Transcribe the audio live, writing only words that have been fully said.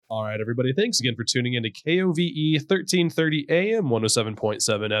All right, everybody. Thanks again for tuning in to KOVE 1330 AM, 107.7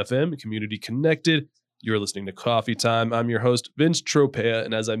 FM, Community Connected. You're listening to Coffee Time. I'm your host, Vince Tropea.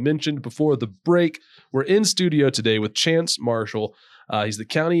 And as I mentioned before the break, we're in studio today with Chance Marshall. He's the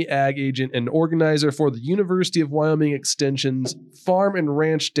county ag agent and organizer for the University of Wyoming Extension's Farm and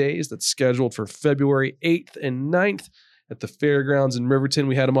Ranch Days that's scheduled for February 8th and 9th at the fairgrounds in Riverton.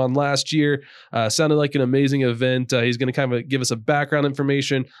 We had him on last year. Sounded like an amazing event. He's going to kind of give us a background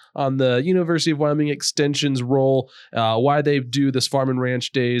information on the University of Wyoming Extension's role, why they do this Farm and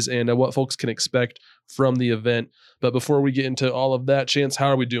Ranch Days, and what folks can expect from the event. But before we get into all of that, Chance, how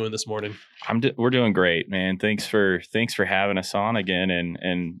are we doing this morning? We're doing great, man. Thanks for having us on again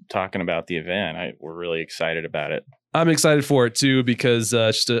and talking about the event. We're really excited about it. I'm excited for it too, because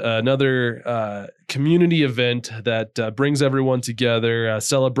it's just another community event that brings everyone together,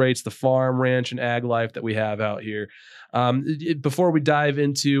 celebrates the farm, ranch, and ag life that we have out here. Before we dive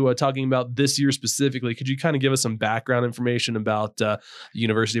into talking about this year specifically, could you kind of give us some background information about the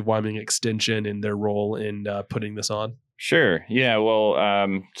University of Wyoming Extension and their role in putting this on? Sure. Yeah.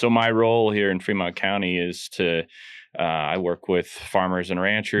 Well, so my role here in Fremont County is to I work with farmers and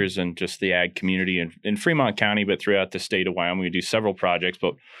ranchers and just the ag community in Fremont County, but throughout the state of Wyoming. We do several projects,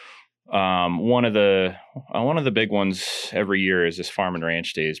 but one of the big ones every year is this Farm and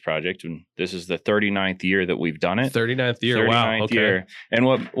Ranch Days project, and this is the 39th year that we've done it. 39th year, 39th wow, okay. Year. And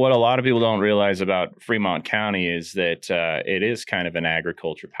what a lot of people don't realize about Fremont County is that it is kind of an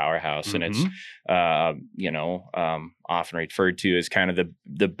agriculture powerhouse, and it's often referred to as kind of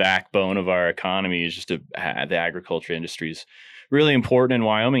the backbone of our economy. Is just the agriculture industry is really important in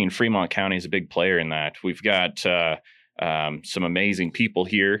Wyoming, and Fremont County is a big player in that. We've got some amazing people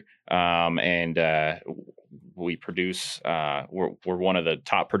here. And we produce, we're one of the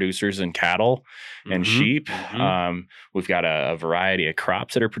top producers in cattle and sheep. We've got a variety of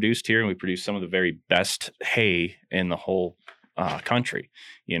crops that are produced here, and we produce some of the very best hay in the whole country.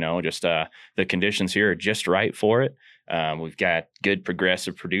 Just the conditions here are just right for it. We've got good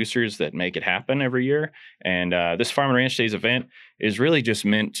progressive producers that make it happen every year. And this Farm and Ranch Days event is really just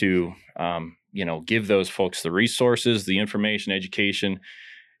meant to, give those folks the resources, the information, education.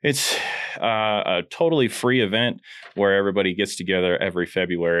 It's a totally free event where everybody gets together every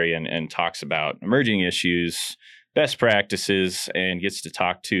February and talks about emerging issues, best practices, and gets to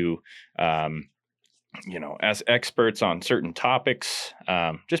talk to, as experts on certain topics,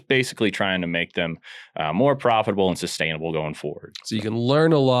 just basically trying to make them more profitable and sustainable going forward. So you can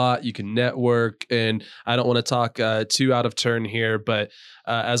learn a lot, you can network, and I don't want to talk too out of turn here, but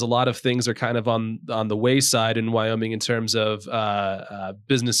as a lot of things are kind of on the wayside in Wyoming in terms of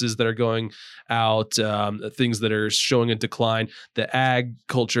businesses that are going out, things that are showing a decline, the ag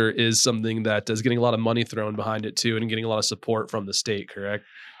culture is something that is getting a lot of money thrown behind it too, and getting a lot of support from the state, correct?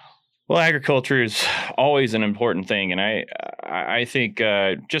 Well, agriculture is always an important thing, and I think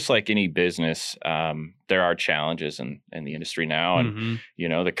just like any business, there are challenges in the industry now, and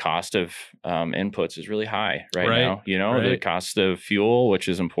the cost of inputs is really high right now. The cost of fuel, which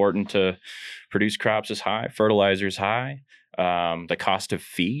is important to produce crops, is high. Fertilizer is high. The cost of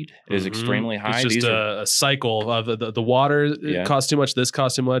feed is extremely high. It's just a cycle of the water costs too much, this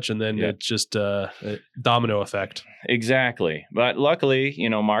costs too much, and then it's just a domino effect. Exactly. But luckily,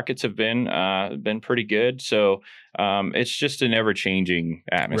 markets have been pretty good. So it's just an ever-changing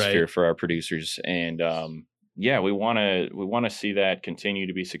atmosphere for our producers. And we want to see that continue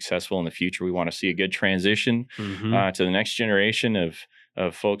to be successful in the future. We want to see a good transition to the next generation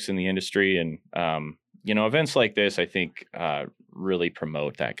of folks in the industry. And events like this, I think, really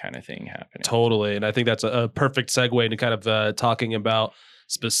promote that kind of thing happening. Totally. And I think that's a perfect segue to kind of talking about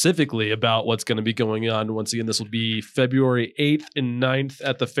specifically about what's going to be going on. Once again, this will be February 8th and 9th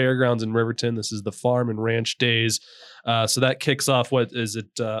at the fairgrounds in Riverton. This is the Farm and Ranch Days. So that kicks off, what is it,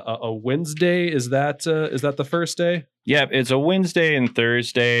 a Wednesday? Is that the first day? Yeah, it's a Wednesday and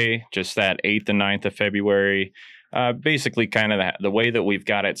Thursday, just that 8th and 9th of February. Basically, kind of the way that we've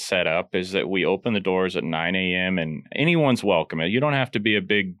got it set up is that we open the doors at 9 a.m. and anyone's welcome. You don't have to be a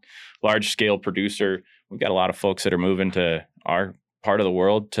large-scale producer. We've got a lot of folks that are moving to our part of the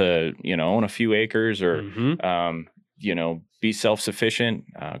world to, own a few acres or, be self-sufficient,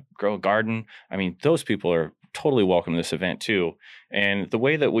 grow a garden. I mean, those people are totally welcome to this event too. And the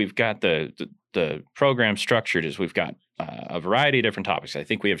way that we've got the program structured is we've got a variety of different topics. I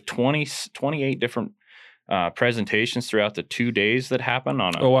think we have 28 different presentations throughout the 2 days that happen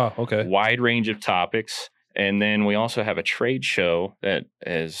on a wide range of topics. And then we also have a trade show that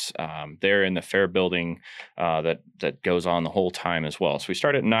is there in the fair building that goes on the whole time as well. So we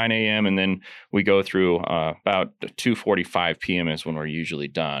start at 9 a.m. and then we go through about 2:45 p.m. is when we're usually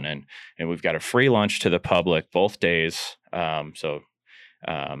done. And we've got a free lunch to the public both days. So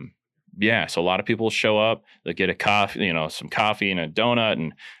a lot of people show up, they get a coffee, some coffee and a donut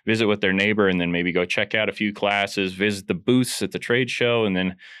and visit with their neighbor, and then maybe go check out a few classes, visit the booths at the trade show, and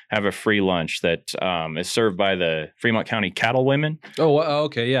then have a free lunch that is served by the Fremont County Cattle Women. Oh,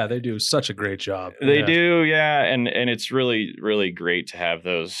 okay. Yeah, they do such a great job. They do. Yeah. And it's really, really great to have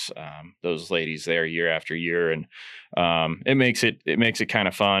those ladies there year after year. And it makes it kind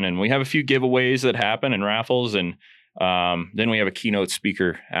of fun. And we have a few giveaways that happen and raffles, and then we have a keynote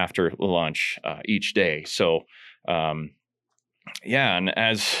speaker after lunch each day. So, and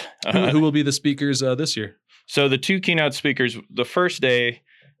as who will be the speakers this year? So the two keynote speakers, the first day,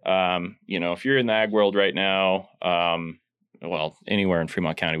 if you're in the ag world right now, anywhere in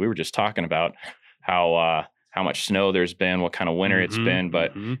Fremont County, we were just talking about how much snow there's been, what kind of winter it's been.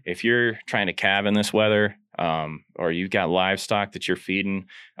 But if you're trying to calve in this weather, or you've got livestock that you're feeding,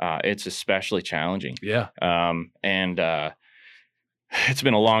 it's especially challenging. Yeah. It's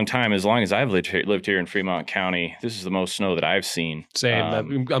been a long time. As long as I've lived here in Fremont County, this is the most snow that I've seen. Same.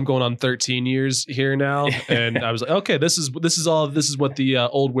 I'm going on 13 years here now, and I was like, okay, this is what the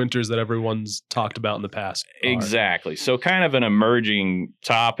old winters that everyone's talked about in the past are. Exactly. So kind of an emerging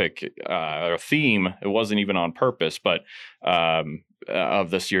topic or theme. It wasn't even on purpose, but of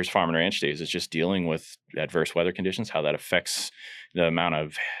this year's Farm and Ranch Days is just dealing with adverse weather conditions, how that affects the amount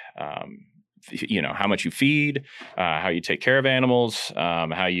of how much you feed, how you take care of animals,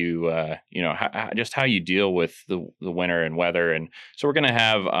 how you, just how you deal with the winter and weather. And so we're going to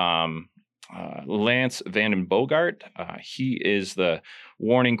have Lance Vanden Bogart. He is the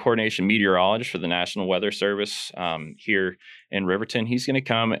warning coordination meteorologist for the National Weather Service here in Riverton. He's going to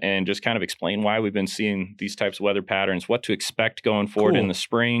come and just kind of explain why we've been seeing these types of weather patterns, what to expect going forward in the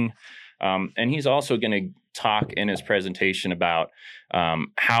spring. And he's also going to talk in his presentation about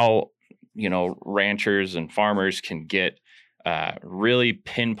how ranchers and farmers can get really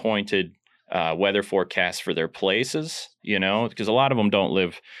pinpointed weather forecasts for their places, because a lot of them don't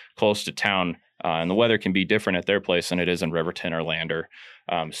live close to town, and the weather can be different at their place than it is in Riverton or Lander.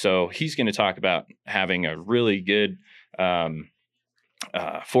 So he's going to talk about having a really good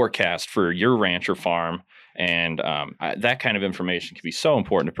forecast for your ranch or farm. And that kind of information can be so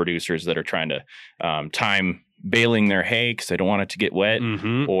important to producers that are trying to time baling their hay because they don't want it to get wet,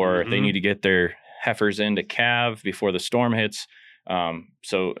 or they need to get their heifers in to calve before the storm hits.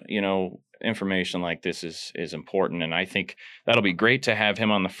 So information like this is important, and I think that'll be great to have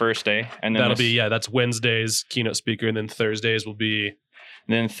him on the first day. And then that's Wednesday's keynote speaker, and then Thursdays will be.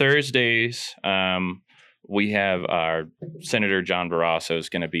 Then Thursdays, we have our Senator John Barrasso is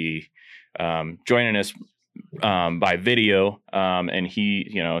going to be joining us by video, and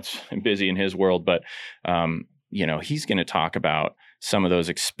he, it's busy in his world, but he's going to talk about some of those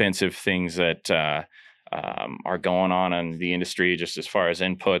expensive things that are going on in the industry, just as far as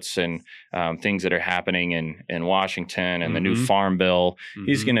inputs and things that are happening in Washington and the new Farm Bill.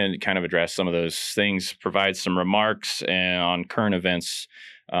 He's going to kind of address some of those things, provide some remarks on current events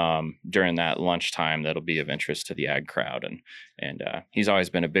during that lunchtime that'll be of interest to the ag crowd. And he's always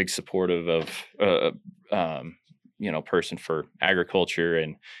been a big supportive of person for agriculture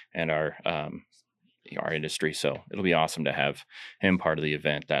and our industry. So it'll be awesome to have him part of the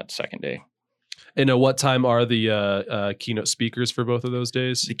event that second day. And what time are the keynote speakers for both of those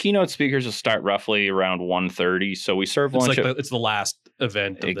days? The keynote speakers will start roughly around 1:30. So we serve lunch. It's the last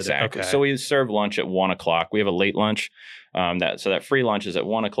event. Exactly. Okay. So we serve lunch at 1:00. We have a late lunch. So that free lunch is at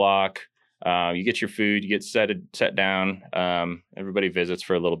 1:00. You get your food, you get set down. Everybody visits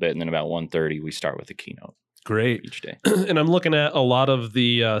for a little bit, and then about 1:30 we start with the keynote. Great. Each day. And I'm looking at a lot of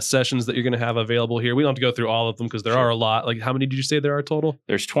the sessions that you're going to have available here. We don't have to go through all of them because there are a lot. Like, how many did you say there are total?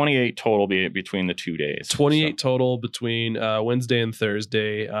 There's 28 total between the 2 days. 28 total between Wednesday and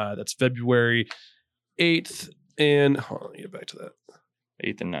Thursday. That's February 8th and hold on, let me get back to that.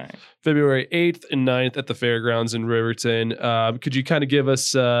 8th and 9th. February 8th and 9th at the fairgrounds in Riverton. Could you kind of give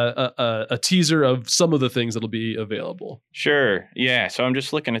us a teaser of some of the things that'll be available? Sure. Yeah. So I'm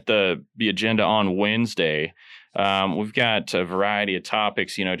just looking at the agenda on Wednesday. We've got a variety of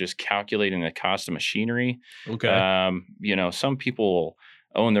topics, just calculating the cost of machinery. Okay. Some people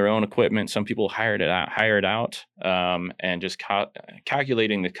own their own equipment. Some people hire it out, and just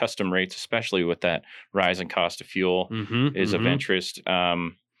calculating the custom rates, especially with that rise in cost of fuel, is of interest.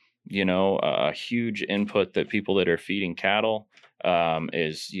 a huge input that people that are feeding cattle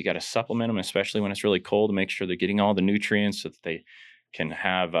is you got to supplement them, especially when it's really cold, to make sure they're getting all the nutrients so that they can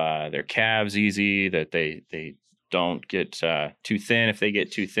have their calves easy, that they don't get too thin. If they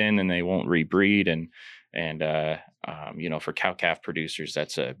get too thin, then they won't rebreed. And for cow-calf producers,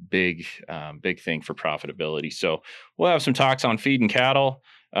 that's a big thing for profitability. So we'll have some talks on feeding cattle,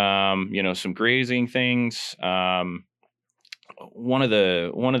 some grazing things. One of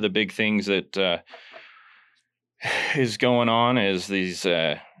the big things that is going on is these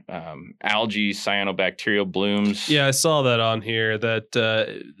algae cyanobacterial blooms. Yeah, I saw that on here.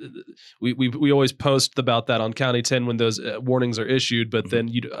 That we always post about that on County 10 when those warnings are issued. But then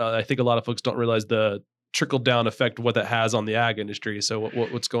I think a lot of folks don't realize the trickle down effect what that has on the ag industry. So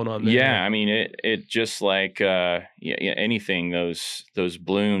what's going on there? Yeah, I mean it just like anything, those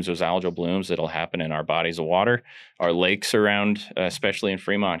blooms, those algal blooms that'll happen in our bodies of water, our lakes around, especially in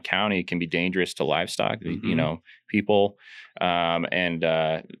Fremont County, can be dangerous to livestock, people. And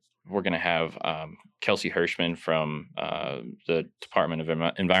we're going to have Kelsey Hirschman from the Department of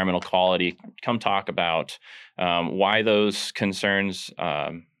Environmental Quality come talk about why those concerns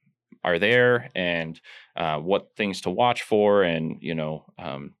are there, and what things to watch for, and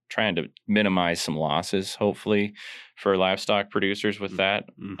trying to minimize some losses, hopefully, for livestock producers with that.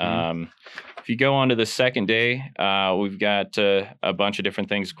 If you go on to the second day, we've got a bunch of different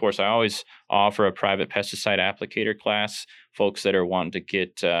things. Of course, I always offer a private pesticide applicator class. Folks that are wanting to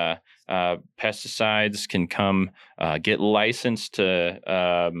get pesticides can come get licensed to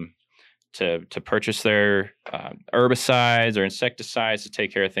purchase their herbicides or insecticides to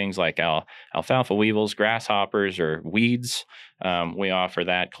take care of things like alfalfa weevils, grasshoppers, or weeds. We offer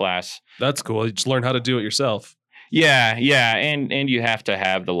that class. That's cool. You just learn how to do it yourself. Yeah, and you have to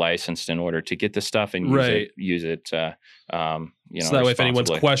have the license in order to get the stuff and use it. So that way, if anyone's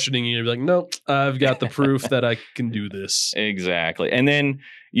questioning you, you're like, nope, I've got the proof that I can do this. Exactly. And then,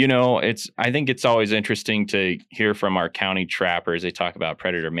 I think it's always interesting to hear from our county trappers. They talk about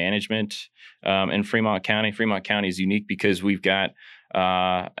predator management in Fremont County. Fremont County is unique because we've got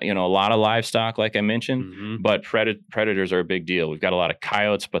a lot of livestock, like I mentioned, but predators are a big deal. We've got a lot of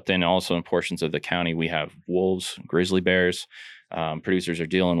coyotes, but then also in portions of the county, we have wolves, grizzly bears. Producers are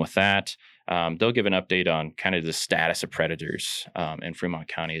dealing with that. They'll give an update on kind of the status of predators in Fremont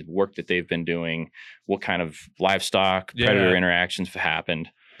County, the work that they've been doing, what kind of livestock predator interactions have happened.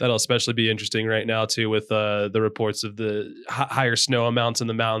 That'll especially be interesting right now, too, with the reports of the higher snow amounts in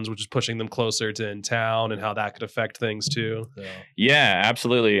the mountains, which is pushing them closer to in town, and how that could affect things, too. So. Yeah,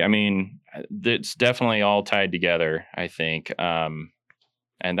 absolutely. I mean, it's definitely all tied together, I think.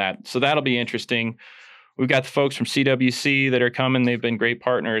 So that'll be interesting. We've got the folks from CWC that are coming. They've been great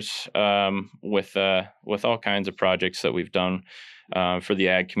partners with all kinds of projects that we've done for the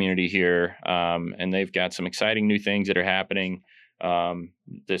ag community here. And they've got some exciting new things that are happening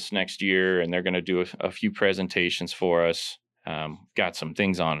this next year, and they're going to do a few presentations for us. Got some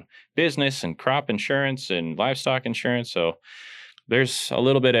things on business and crop insurance and livestock insurance. So there's a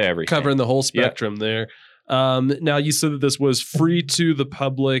little bit of everything. Covering the whole spectrum there. Now, you said that this was free to the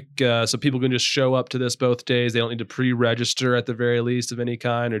public, so people can just show up to this both days. They don't need to pre-register at the very least of any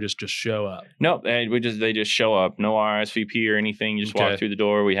kind, or just show up. No, they just show up. No RSVP or anything. You just walk through the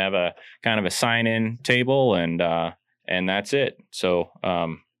door. We have a kind of a sign-in table, and that's it. So,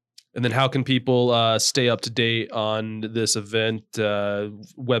 and then how can people stay up to date on this event,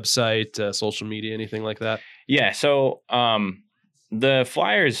 website, social media, anything like that? Yeah. So, the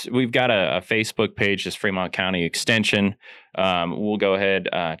flyers, we've got a Facebook page, just Fremont County Extension. We'll go ahead.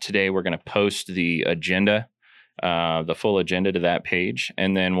 Today, we're going to post the agenda, the full agenda to that page.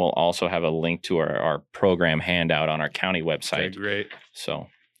 And then we'll also have a link to our program handout on our county website. Okay, great. So,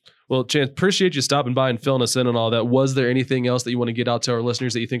 well, Chance, appreciate you stopping by and filling us in on all that. Was there anything else that you want to get out to our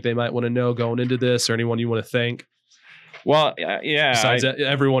listeners that you think they might want to know going into this, or anyone you want to thank? Well, yeah. Besides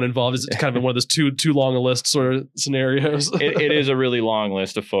everyone involved, is kind of one of those too long a list sort of scenarios. It is a really long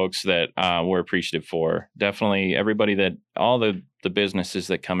list of folks that we're appreciative for. Definitely everybody all the businesses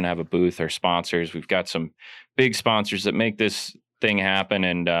that come and have a booth are sponsors. We've got some big sponsors that make this thing happen,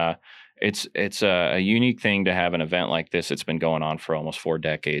 and it's a unique thing to have an event like this. It's been going on for almost 4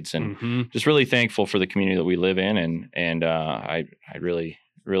 decades, and just really thankful for the community that we live in, and I really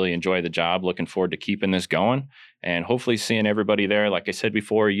enjoy the job. Looking forward to keeping this going and hopefully seeing everybody there. Like I said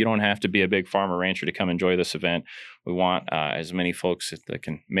before, you don't have to be a big farmer rancher to come enjoy this event. We want as many folks that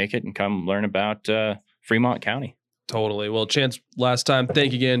can make it and come learn about Fremont County. Totally. Well, Chance, last time,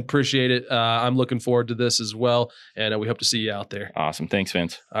 thank you again. Appreciate it. I'm looking forward to this as well, and we hope to see you out there. Awesome. Thanks,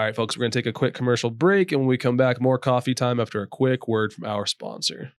 Vince. All right, folks, we're going to take a quick commercial break, and when we come back, more coffee time after a quick word from our sponsor.